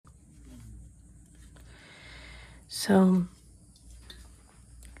So,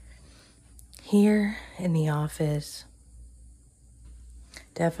 here in the office,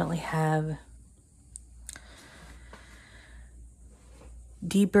 definitely have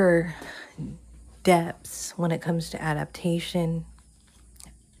deeper depths when it comes to adaptation.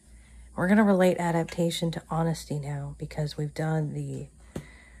 We're going to relate adaptation to honesty now because we've done the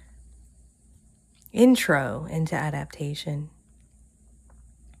intro into adaptation.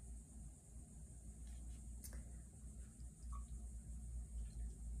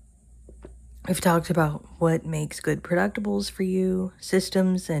 We've talked about what makes good productables for you,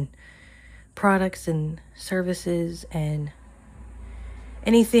 systems and products and services, and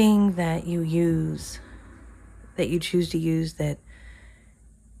anything that you use, that you choose to use, that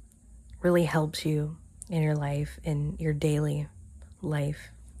really helps you in your life, in your daily life.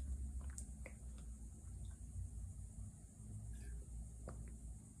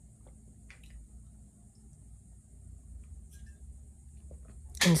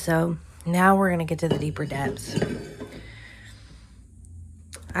 And so now we're going to get to the deeper depths.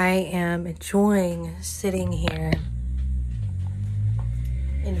 I am enjoying sitting here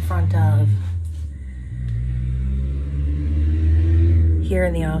in front of, here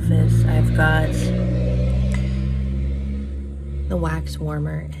in the office, I've got the wax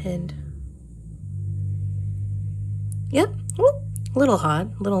warmer, and yep, a little hot,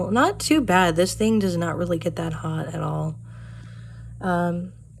 not too bad. This thing does not really get that hot at all.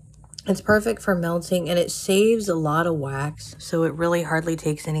 It's perfect for melting, and it saves a lot of wax, so it really hardly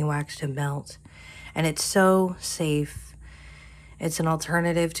takes any wax to melt. And it's so safe. It's an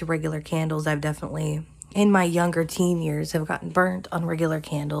alternative to regular candles. I've definitely, in my younger teen years, have gotten burnt on regular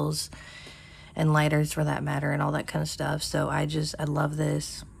candles and lighters for that matter and all that kind of stuff. So I love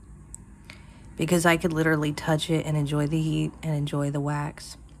this because I could literally touch it and enjoy the heat and enjoy the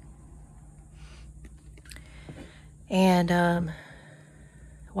wax. And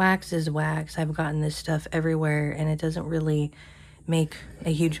wax is wax. I've gotten this stuff everywhere and it doesn't really make a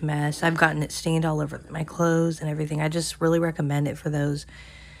huge mess. I've gotten it stained all over my clothes and everything. I just really recommend it for those.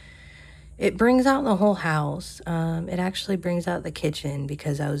 It brings out the whole house. It actually brings out the kitchen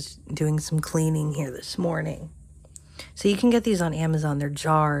because I was doing some cleaning here this morning. So you can get these on Amazon. They're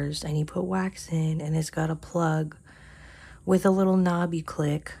jars and you put wax in and it's got a plug with a little knob you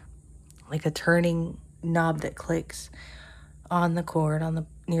click, like a turning knob that clicks on the cord,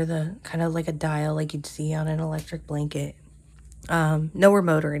 near the kind of like a dial like you'd see on an electric blanket. No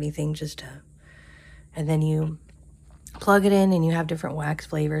remote or anything, and then you plug it in and you have different wax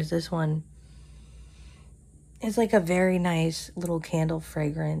flavors. This one is like a very nice little candle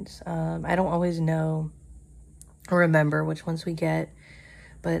fragrance. I don't always know or remember which ones we get,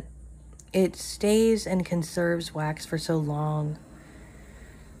 but it stays and conserves wax for so long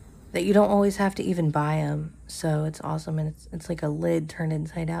that you don't always have to even buy them. So it's awesome. And it's like a lid turned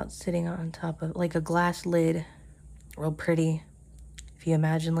inside out, sitting on top of like a glass lid, real pretty. If you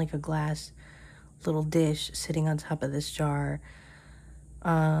imagine like a glass little dish sitting on top of this jar,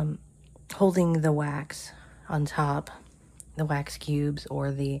 holding the wax on top, the wax cubes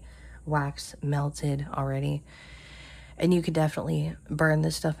or the wax melted already. And you could definitely burn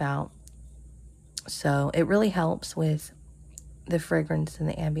this stuff out. So it really helps with the fragrance and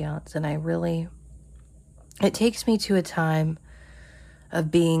the ambiance. And it takes me to a time of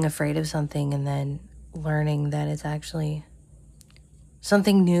being afraid of something and then learning that it's actually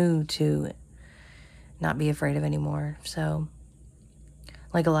something new to not be afraid of anymore. So,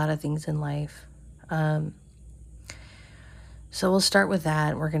 like a lot of things in life. So we'll start with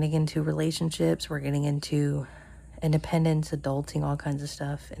that. We're going to get into relationships. We're getting into independence, adulting, all kinds of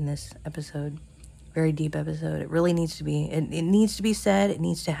stuff in this episode. Very deep episode. It really needs to be, it needs to be said. It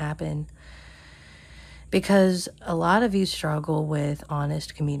needs to happen. Because a lot of you struggle with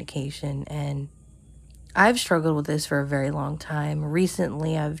honest communication, and I've struggled with this for a very long time.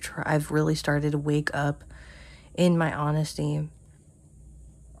 Recently, I've really started to wake up in my honesty,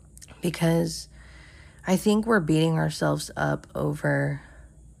 because I think we're beating ourselves up over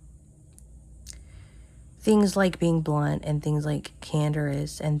things like being blunt and things like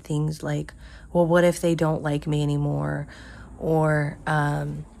candorous and things like, well, what if they don't like me anymore? Or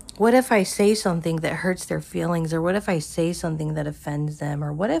what if I say something that hurts their feelings? Or what if I say something that offends them?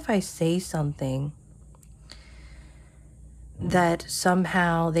 Or what if I say something that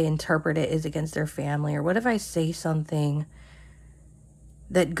somehow they interpret it as against their family? Or what if I say something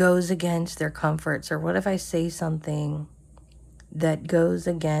that goes against their comforts? Or what if I say something that goes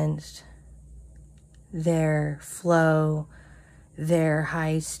against their flow, their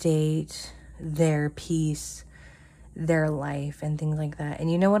high state, their peace, their life, and things like that?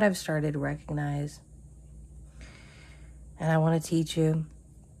 And you know what I've started to recognize and I want to teach you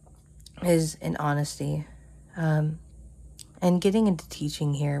is in honesty. And getting into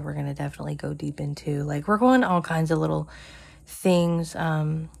teaching here, we're going to definitely go deep into, like, we're going all kinds of little things.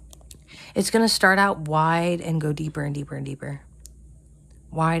 It's going to start out wide and go deeper and deeper and deeper.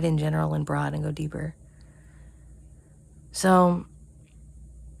 Wide in general and broad and go deeper. So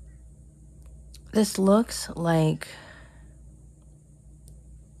this looks like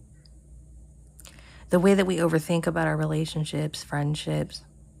the way that we overthink about our relationships, friendships,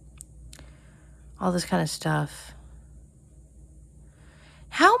 all this kind of stuff.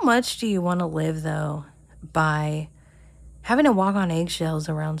 How much do you want to live, though, by having to walk on eggshells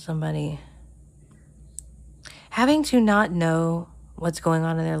around somebody? Having to not know what's going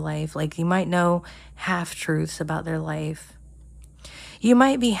on in their life. Like, you might know half-truths about their life. You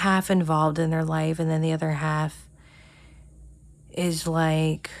might be half involved in their life, and then the other half is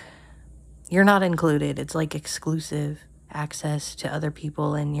like, you're not included. It's like exclusive access to other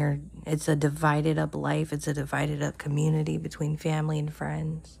people, and it's a divided up life. It's a divided up community between family and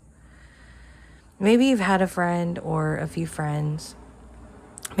friends. Maybe you've had a friend or a few friends.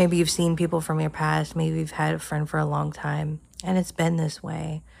 Maybe you've seen people from your past. Maybe you've had a friend for a long time, and it's been this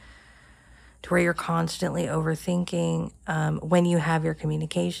way, to where you're constantly overthinking when you have your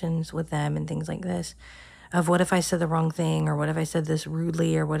communications with them and things like this, of what if I said the wrong thing, or what if I said this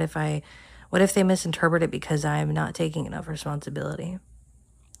rudely, or what if they misinterpret it because I'm not taking enough responsibility.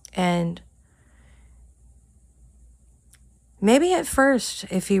 And maybe at first,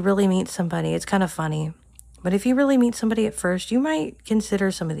 if you really meet somebody, it's kind of funny, but if you really meet somebody at first, you might consider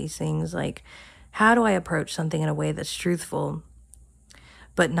some of these things, like, how do I approach something in a way that's truthful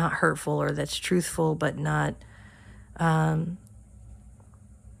but not hurtful, or that's truthful but not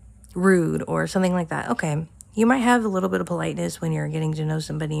rude, or something like that. Okay, you might have a little bit of politeness when you're getting to know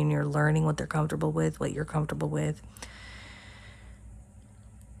somebody and you're learning what they're comfortable with, what you're comfortable with.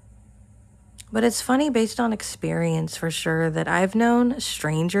 But it's funny, based on experience for sure, that I've known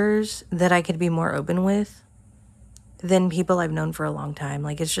strangers that I could be more open with than people I've known for a long time.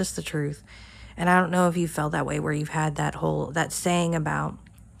 Like, it's just the truth. And I don't know if you felt that way, where you've had that saying about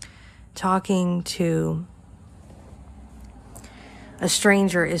talking to a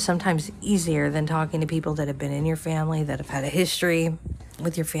stranger is sometimes easier than talking to people that have been in your family, that have had a history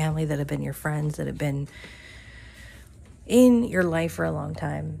with your family, that have been your friends, that have been in your life for a long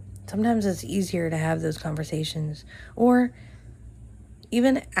time. Sometimes it's easier to have those conversations, or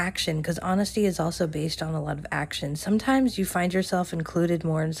even action, because honesty is also based on a lot of action. Sometimes you find yourself included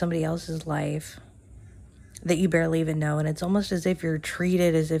more in somebody else's life that you barely even know, and it's almost as if you're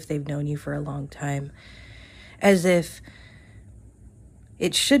treated as if they've known you for a long time, as if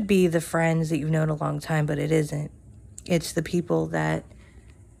it should be the friends that you've known a long time, but it isn't. It's the people that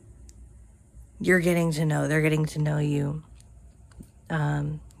you're getting to know. They're getting to know you.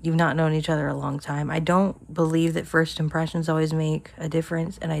 You've not known each other a long time. I don't believe that first impressions always make a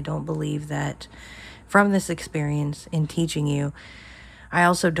difference, and I don't believe that from this experience in teaching you, I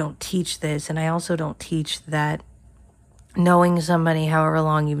also don't teach this, and I also don't teach that knowing somebody however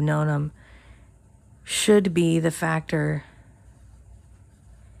long you've known them should be the factor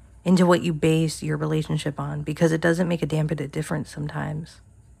into what you base your relationship on, because it doesn't make a damn bit of difference sometimes.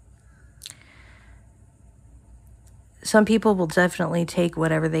 Some people will definitely take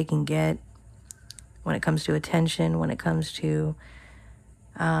whatever they can get when it comes to attention, when it comes to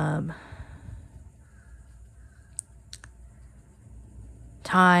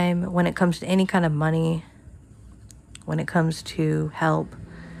time, when it comes to any kind of money, when it comes to help,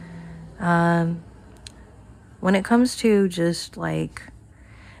 when it comes to just like,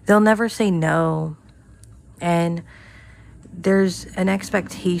 they'll never say no. And there's an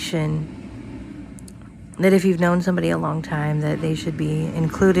expectation that if you've known somebody a long time, that they should be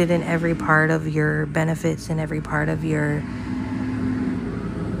included in every part of your benefits and every part of your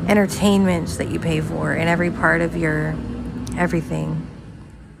entertainments that you pay for, and every part of your everything,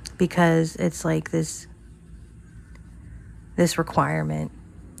 because it's like this requirement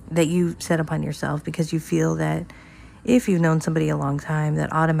that you set upon yourself, because you feel that if you've known somebody a long time,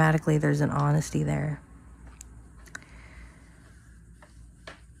 that automatically there's an honesty there.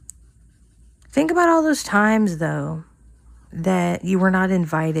 Think about all those times, though, that you were not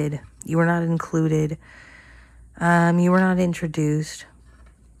invited, you were not included, you were not introduced.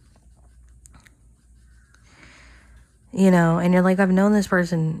 You know, and you're like, I've known this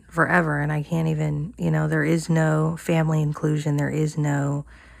person forever, and I can't even, there is no family inclusion. There is no,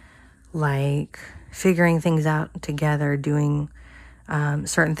 like, figuring things out together, doing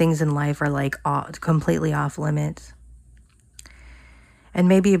certain things in life are, like, completely off limits. And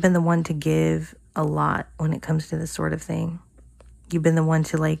maybe you've been the one to give a lot when it comes to this sort of thing. You've been the one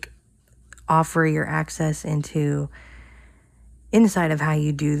to like offer your access into inside of how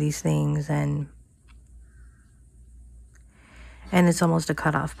you do these things, and it's almost a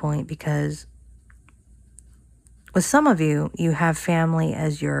cutoff point, because with some of you, you have family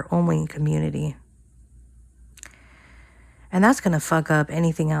as your only community. And that's going to fuck up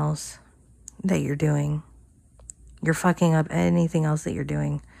anything else that you're doing. You're fucking up anything else that you're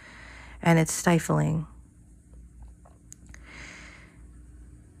doing. And it's stifling.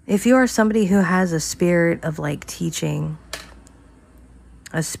 If you are somebody who has a spirit of like teaching,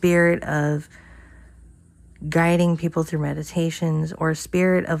 a spirit of guiding people through meditations, or a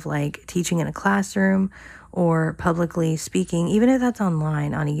spirit of like teaching in a classroom or publicly speaking, even if that's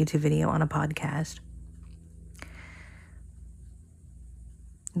online, on a YouTube video, on a podcast,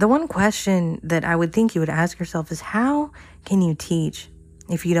 the one question that I would think you would ask yourself is, how can you teach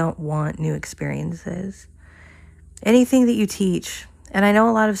if you don't want new experiences? Anything that you teach, and I know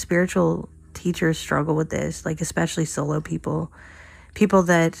a lot of spiritual teachers struggle with this, like especially solo people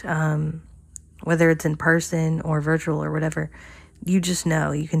that, whether it's in person or virtual or whatever, you just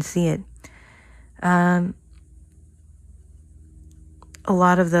know, you can see it. A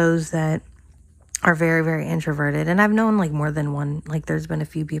lot of those that are very, very introverted, and I've known like more than one, like there's been a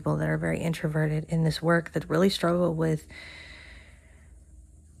few people that are very introverted in this work that really struggle with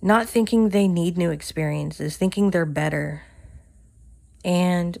not thinking they need new experiences, thinking they're better,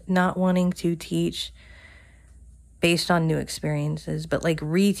 and not wanting to teach based on new experiences, but like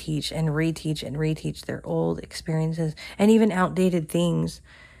reteach and reteach and reteach their old experiences and even outdated things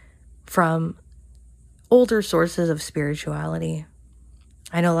from older sources of spirituality.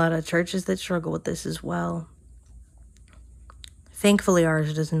 I know a lot of churches that struggle with this as well. Thankfully,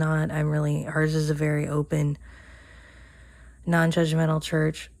 ours does not. Ours is a very open, non-judgmental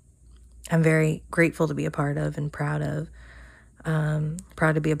church. I'm very grateful to be a part of and proud of.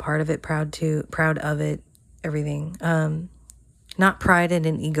 Proud to be a part of it, proud of it, everything. Not pride in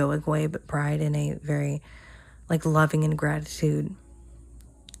an egoic way, but pride in a very like loving and gratitude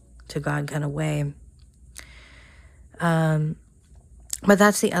to God kind of way. But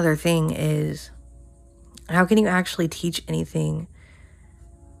that's the other thing, is how can you actually teach anything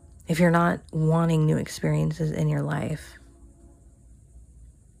if you're not wanting new experiences in your life?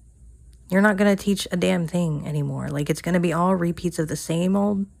 You're not going to teach a damn thing anymore. Like, it's going to be all repeats of the same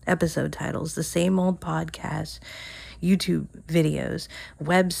old episode titles, the same old podcasts, YouTube videos,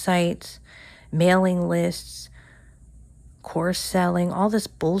 websites, mailing lists, course selling, all this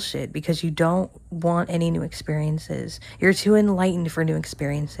bullshit, because you don't want any new experiences. You're too enlightened for new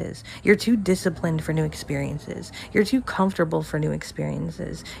experiences. You're too disciplined for new experiences. You're too comfortable for new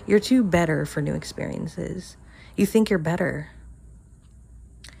experiences. You're too better for new experiences. You think you're better.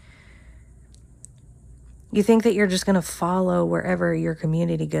 You think that you're just going to follow wherever your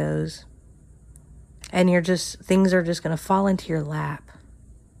community goes, and things are just going to fall into your lap,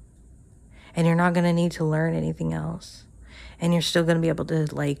 and you're not going to need to learn anything else. And you're still going to be able to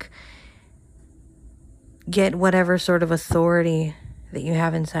like get whatever sort of authority that you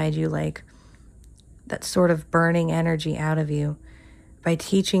have inside you, like that sort of burning energy out of you, by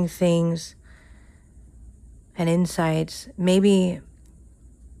teaching things and insights, maybe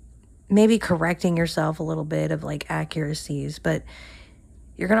correcting yourself a little bit of like accuracies, but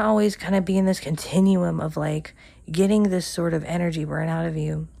you're going to always kind of be in this continuum of like getting this sort of energy burn out of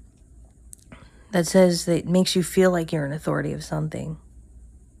you that says, that makes you feel like you're an authority of something.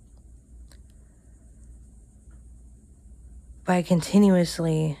 By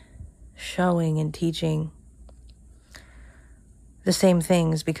continuously showing and teaching the same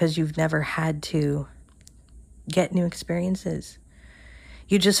things, because you've never had to get new experiences.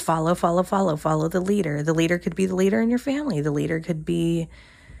 You just follow the leader. The leader could be the leader in your family. The leader could be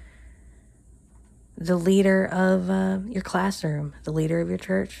the leader of your classroom, the leader of your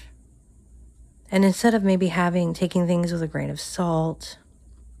church. And instead of maybe taking things with a grain of salt,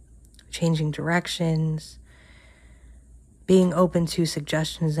 changing directions, being open to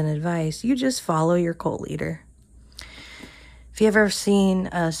suggestions and advice, you just follow your cult leader. If you've ever seen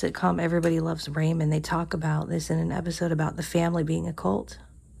a sitcom, Everybody Loves Raymond, they talk about this in an episode about the family being a cult.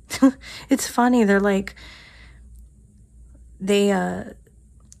 It's funny. They're like, the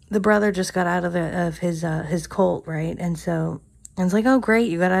brother just got out of his cult, right? And it's like, oh,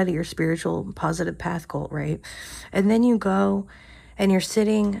 great, you got out of your spiritual positive path cult, right? And then you go and you're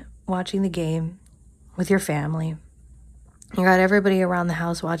sitting watching the game with your family. You got everybody around the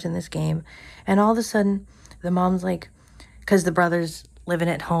house watching this game. And all of a sudden, the mom's like, because the brother's living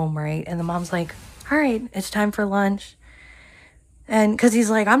at home, right? And the mom's like, all right, it's time for lunch. And because he's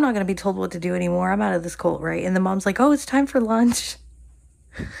like, I'm not going to be told what to do anymore. I'm out of this cult, right? And the mom's like, oh, it's time for lunch.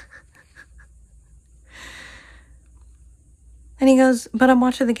 And he goes, but I'm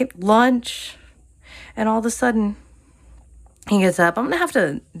watching the game. Lunch. And all of a sudden, he gets up. I'm going to have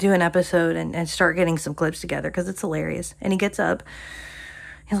to do an episode and start getting some clips together because it's hilarious. And he gets up.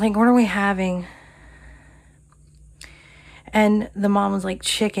 He's like, what are we having? And the mom was like,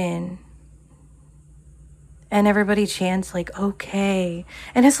 chicken. And everybody chants like, okay.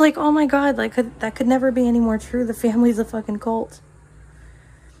 And it's like, oh my God, like that could never be any more true. The family's a fucking cult.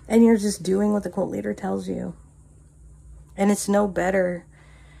 And you're just doing what the cult leader tells you. And it's no better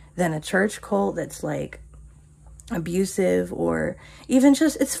than a church cult that's like abusive, or even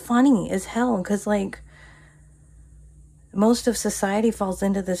just, it's funny as hell. Because like most of society falls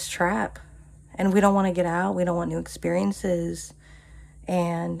into this trap. And we don't want to get out. We don't want new experiences.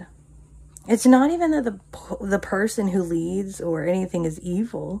 And it's not even that the person who leads or anything is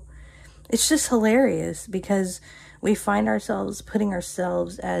evil. It's just hilarious because we find ourselves putting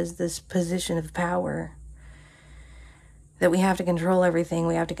ourselves as this position of power that we have to control everything.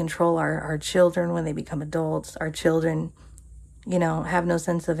 We have to control our children when they become adults. Our children, you know, have no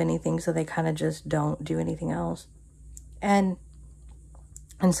sense of anything, so they kind of just don't do anything else. And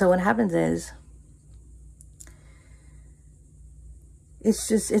so what happens is,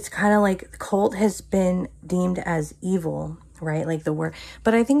 it's kind of like cult has been deemed as evil, right? Like the word.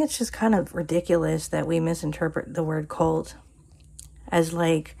 But I think it's just kind of ridiculous that we misinterpret the word cult as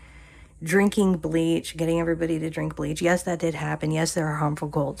like drinking bleach, getting everybody to drink bleach. Yes, that did happen. Yes, there are harmful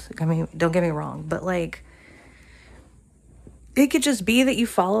cults. I mean, don't get me wrong. But like, it could just be that you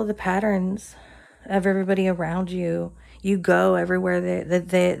follow the patterns of everybody around you. You go everywhere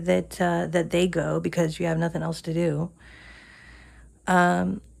that they go because you have nothing else to do.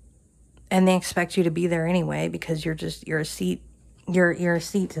 And they expect you to be there anyway because you're a seat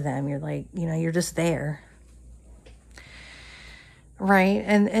to them. You're like, you know, you're just there. Right?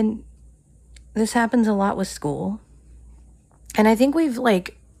 And this happens a lot with school. And I think we've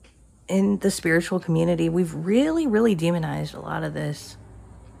like, in the spiritual community, we've really, really demonized a lot of this.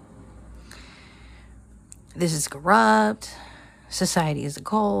 This is corrupt. Society is a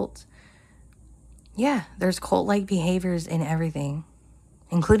cult. Yeah, there's cult-like behaviors in everything,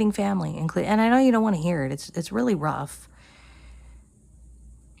 including family. And I know you don't want to hear it. It's really rough.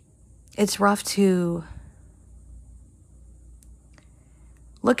 It's rough to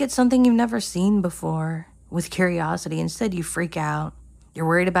look at something you've never seen before with curiosity. Instead, you freak out. You're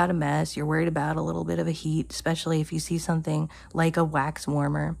worried about a mess. You're worried about a little bit of a heat, especially if you see something like a wax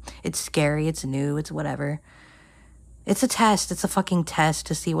warmer. It's scary. It's new. It's whatever. It's a test. It's a fucking test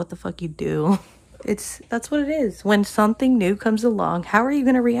to see what the fuck you do. That's what it is. When something new comes along, how are you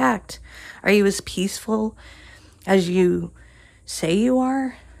going to react? Are you as peaceful as you say you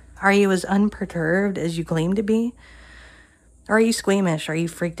are? Are you as unperturbed as you claim to be? Or are you squeamish? Are you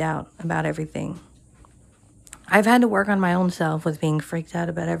freaked out about everything? I've had to work on my own self with being freaked out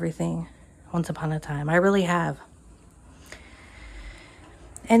about everything once upon a time. I really have.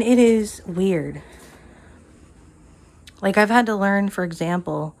 And it is weird. Like, I've had to learn, for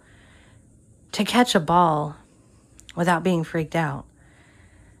example, to catch a ball without being freaked out.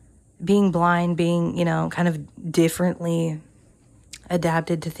 Being blind, being, you know, kind of differently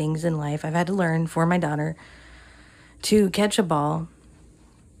adapted to things in life. I've had to learn for my daughter to catch a ball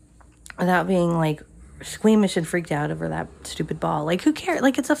without being, like, squeamish and freaked out over that stupid ball. Like, who cares?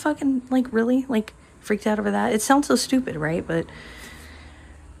 Like, it's a fucking, like, really? Like, freaked out over that? It sounds so stupid, right? But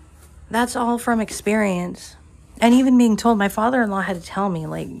that's all from experience. And even being told, my father-in-law had to tell me,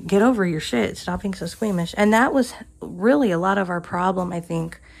 like, get over your shit. Stop being so squeamish. And that was really a lot of our problem, I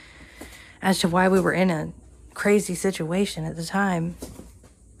think, as to why we were in a crazy situation at the time.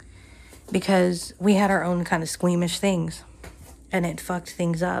 Because we had our own kind of squeamish things. And it fucked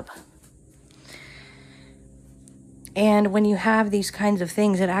things up. And when you have these kinds of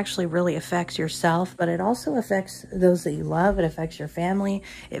things, it actually really affects yourself. But it also affects those that you love. It affects your family.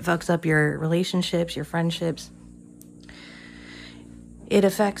 It fucks up your relationships, your friendships. It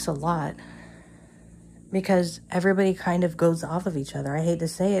affects a lot because everybody kind of goes off of each other. I hate to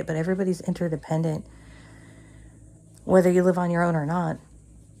say it, but everybody's interdependent, whether you live on your own or not.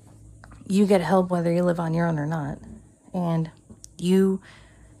 You get help whether you live on your own or not. And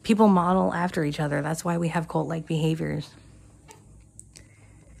people model after each other. That's why we have cult-like behaviors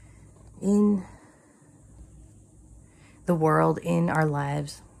in the world, in our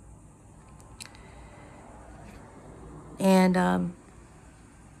lives. And,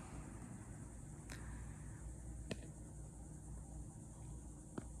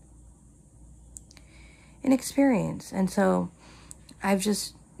 an experience. And so I've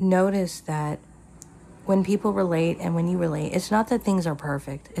just noticed that when people relate and when you relate, it's not that things are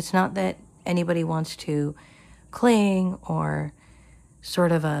perfect. It's not that anybody wants to cling or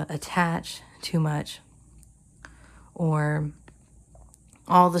sort of attach too much, or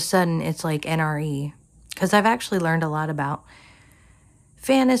all of a sudden it's like NRE. Because I've actually learned a lot about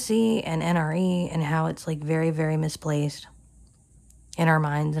fantasy and NRE and how it's like very, very misplaced in our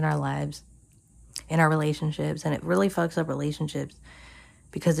minds, in our lives, in our relationships. And it really fucks up relationships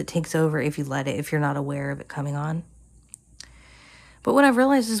because it takes over if you let it, if you're not aware of it coming on. But what I've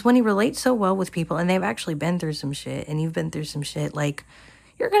realized is when you relate so well with people and they've actually been through some shit and you've been through some shit, like,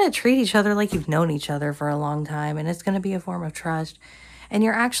 you're going to treat each other like you've known each other for a long time, and it's going to be a form of trust. And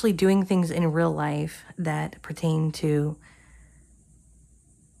you're actually doing things in real life that pertain to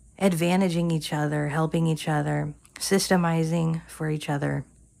advantaging each other, helping each other, systemizing for each other.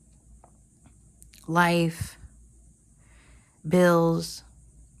 Life, bills,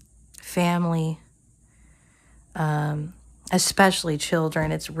 family, especially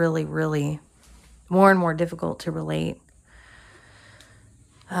children. It's really, really more and more difficult to relate.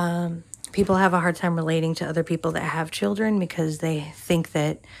 People have a hard time relating to other people that have children because they think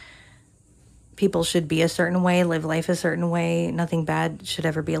that people should be a certain way, live life a certain way. Nothing bad should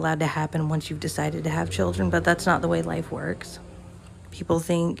ever be allowed to happen once you've decided to have children, but that's not the way life works. People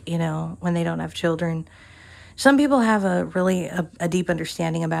think, you know, when they don't have children, some people have a deep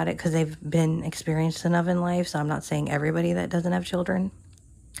understanding about it because they've been experienced enough in life. So I'm not saying everybody that doesn't have children,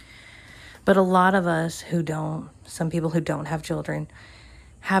 but a lot of us who don't, some people who don't have children,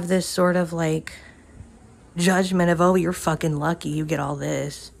 have this sort of like judgment of, oh, you're fucking lucky you get all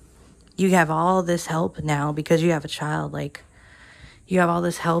this. You have all this help now because you have a child. Like, you have all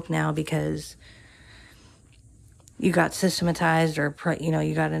this help now because you got systematized or,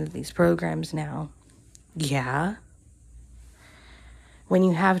 you got into these programs now. Yeah. When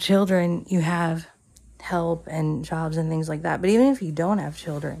you have children, you have help and jobs and things like that. But even if you don't have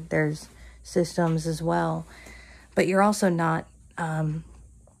children, there's systems as well. But you're also not,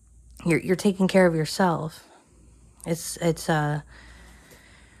 you're taking care of yourself. It's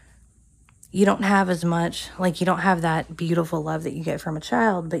you don't have as much, like, you don't have that beautiful love that you get from a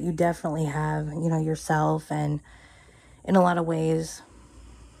child, but you definitely have, yourself. And in a lot of ways,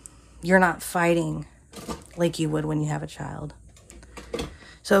 you're not fighting like you would when you have a child.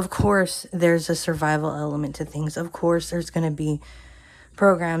 So of course there's a survival element to things. Of course there's going to be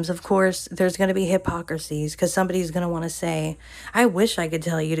programs. Of course there's going to be hypocrisies because somebody's going to want to say, I wish I could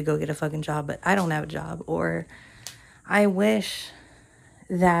tell you to go get a fucking job, but I don't have a job. Or I wish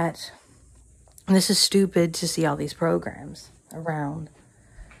that this is stupid to see all these programs around.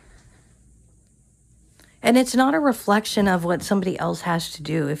 And it's not a reflection of what somebody else has to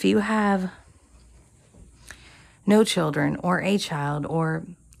do. If you have no children or a child or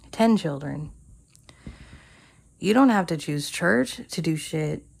 10 children, you don't have to choose church to do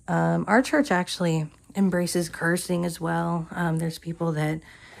shit. Our church actually embraces cursing as well. There's people that,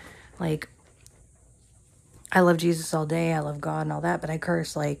 like, I love Jesus all day, I love God and all that, but I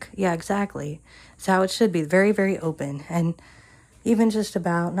curse. Like, yeah, exactly. It's how it should be. Very, very open. And even just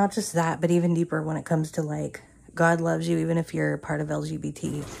about, not just that, but even deeper when it comes to, like, God loves you even if you're part of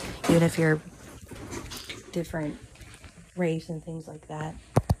LGBT, even if you're different race and things like that.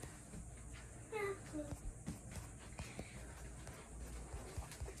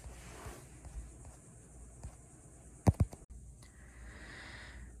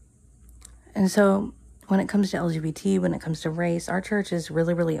 And so when it comes to LGBT, when it comes to race, our church is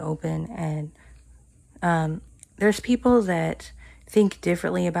really, really open. And there's people that think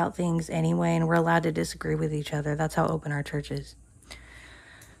differently about things anyway, and we're allowed to disagree with each other. That's how open our church is.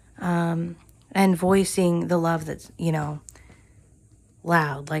 And voicing the love that's,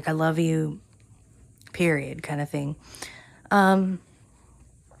 loud, like, I love you, period, kind of thing. And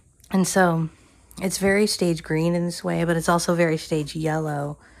so it's very stage green in this way, but it's also very stage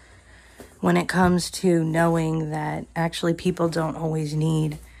yellow when it comes to knowing that actually people don't always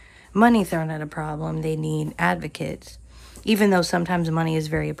need money thrown at a problem. They need advocates, even though sometimes money is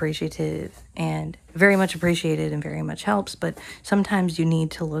very appreciative and very much appreciated and very much helps. But sometimes you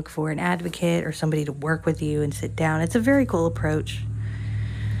need to look for an advocate or somebody to work with you and sit down. It's a very cool approach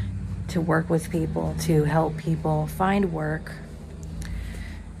to work with people, to help people find work.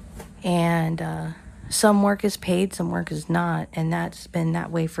 And some work is paid, some work is not. And that's been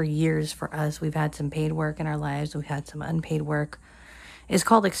that way for years for us. We've had some paid work in our lives. We've had some unpaid work. It's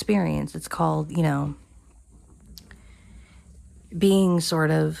called experience. It's called, being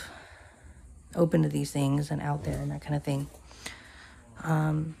sort of open to these things and out there and that kind of thing.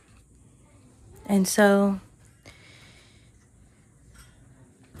 And so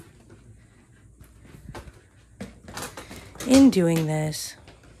in doing this,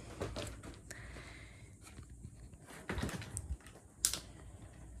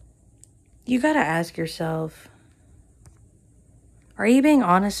 you got to ask yourself, are you being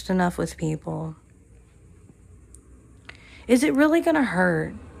honest enough with people? Is it really going to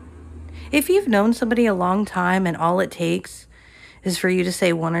hurt? If you've known somebody a long time and all it takes is for you to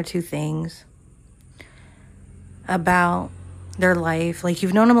say one or two things about their life, like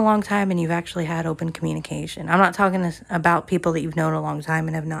you've known them a long time and you've actually had open communication. I'm not talking about people that you've known a long time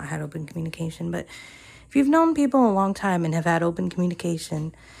and have not had open communication, but if you've known people a long time and have had open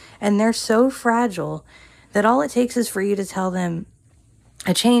communication and they're so fragile that all it takes is for you to tell them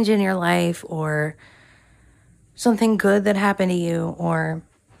a change in your life or something good that happened to you, or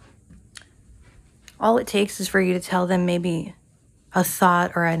all it takes is for you to tell them maybe a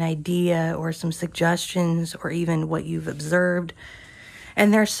thought or an idea or some suggestions or even what you've observed,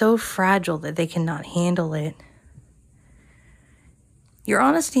 and they're so fragile that they cannot handle it. Your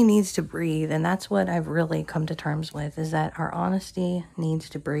honesty needs to breathe, and that's what I've really come to terms with, is that our honesty needs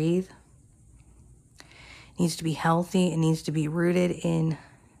to breathe. It needs to be healthy. It needs to be rooted in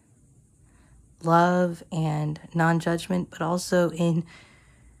love and non-judgment, but also in,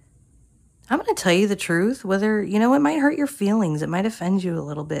 I'm going to tell you the truth, whether, it might hurt your feelings, it might offend you a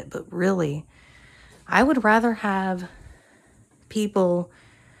little bit, but really, I would rather have people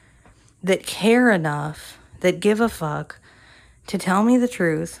that care enough, that give a fuck, to tell me the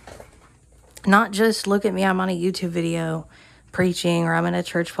truth, not just look at me, I'm on a YouTube video preaching, or I'm in a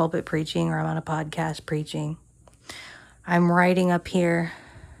church pulpit preaching, or I'm on a podcast preaching. I'm writing up here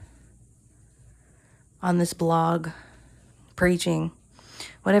on this blog, preaching,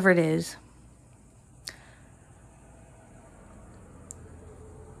 whatever it is.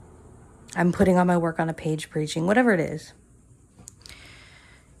 I'm putting all my work on a page preaching, whatever it is.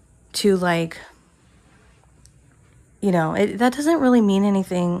 To that doesn't really mean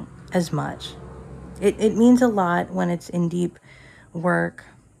anything as much. It means a lot when it's in deep work.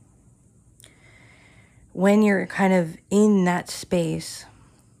 When you're kind of in that space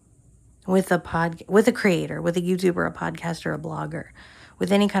with a creator, with a YouTuber, a podcaster, a blogger,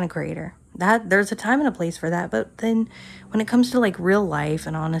 with any kind of creator. That there's a time and a place for that. But then when it comes to real life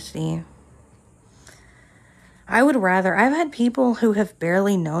and honesty, I've had people who have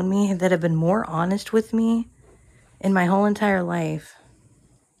barely known me that have been more honest with me in my whole entire life,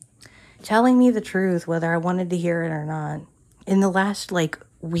 telling me the truth, whether I wanted to hear it or not, in the last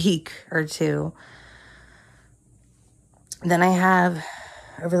week or two, than I have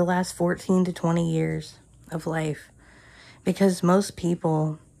over the last 14 to 20 years of life. Because most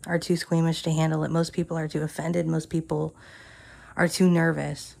people are too squeamish to handle it. Most people are too offended. Most people are too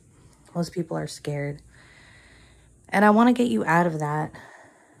nervous. Most people are scared. And I want to get you out of that,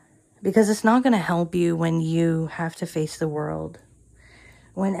 because it's not going to help you when you have to face the world.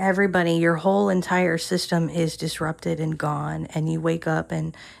 When your whole entire system is disrupted and gone, and you wake up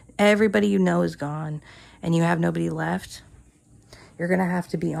and everybody you know is gone and you have nobody left. You're going to have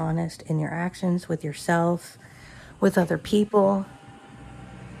to be honest in your actions, with yourself, with other people.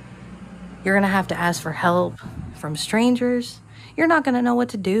 You're going to have to ask for help from strangers. You're not going to know what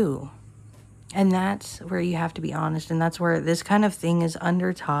to do. And that's where you have to be honest. And that's where this kind of thing is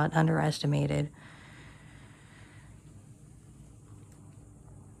undertaught, underestimated.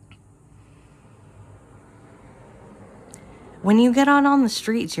 When you get on the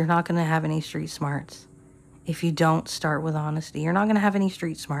streets, you're not going to have any street smarts. If you don't start with honesty, you're not going to have any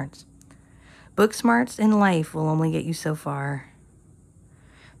street smarts. Book smarts in life will only get you so far.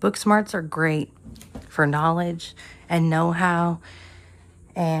 Book smarts are great for knowledge and know-how,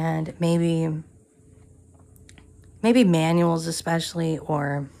 and maybe manuals especially,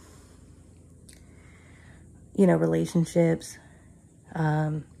 or relationships,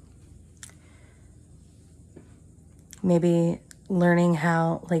 maybe learning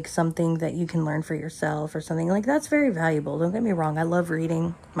how, something that you can learn for yourself or something that's very valuable. Don't get me wrong, I love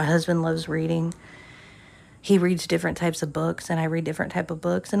reading. My husband loves reading. He reads different types of books, and I read different type of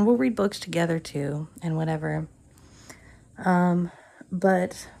books, and we'll read books together too, and whatever.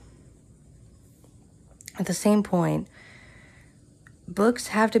 But at the same point, books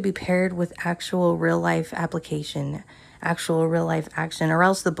have to be paired with actual real-life application, actual real-life action, or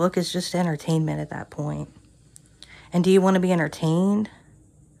else the book is just entertainment at that point. And do you want to be entertained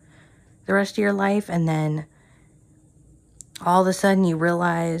the rest of your life, and then all of a sudden you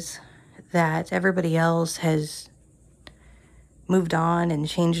realize that everybody else has moved on and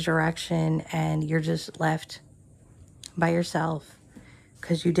changed direction, and you're just left by yourself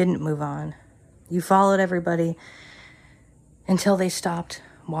because you didn't move on? You followed everybody until they stopped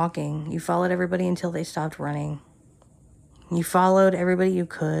walking. You followed everybody until they stopped running. You followed everybody you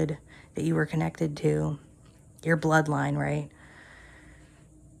could that you were connected to. Your bloodline, right?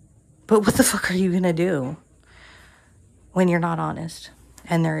 But what the fuck are you gonna do when you're not honest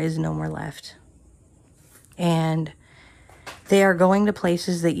and there is no more left? And they are going to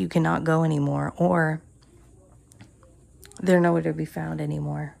places that you cannot go anymore, or they're nowhere to be found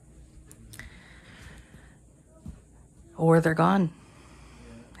anymore. Or they're gone.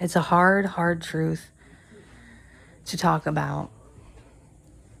 It's a hard, hard truth to talk about.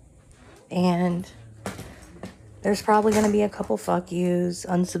 And there's probably going to be a couple fuck yous,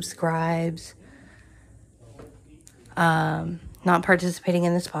 unsubscribes, not participating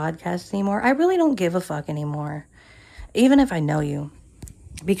in this podcast anymore. I really don't give a fuck anymore, even if I know you,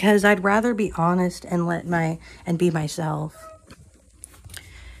 because I'd rather be honest and be myself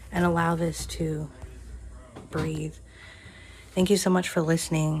and allow this to breathe. Thank you so much for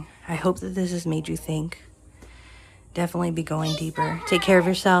listening. I hope that this has made you think. Definitely be going deeper. Take care of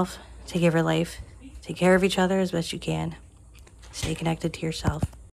yourself. Take care of your life. Take care of each other as best you can. Stay connected to yourself.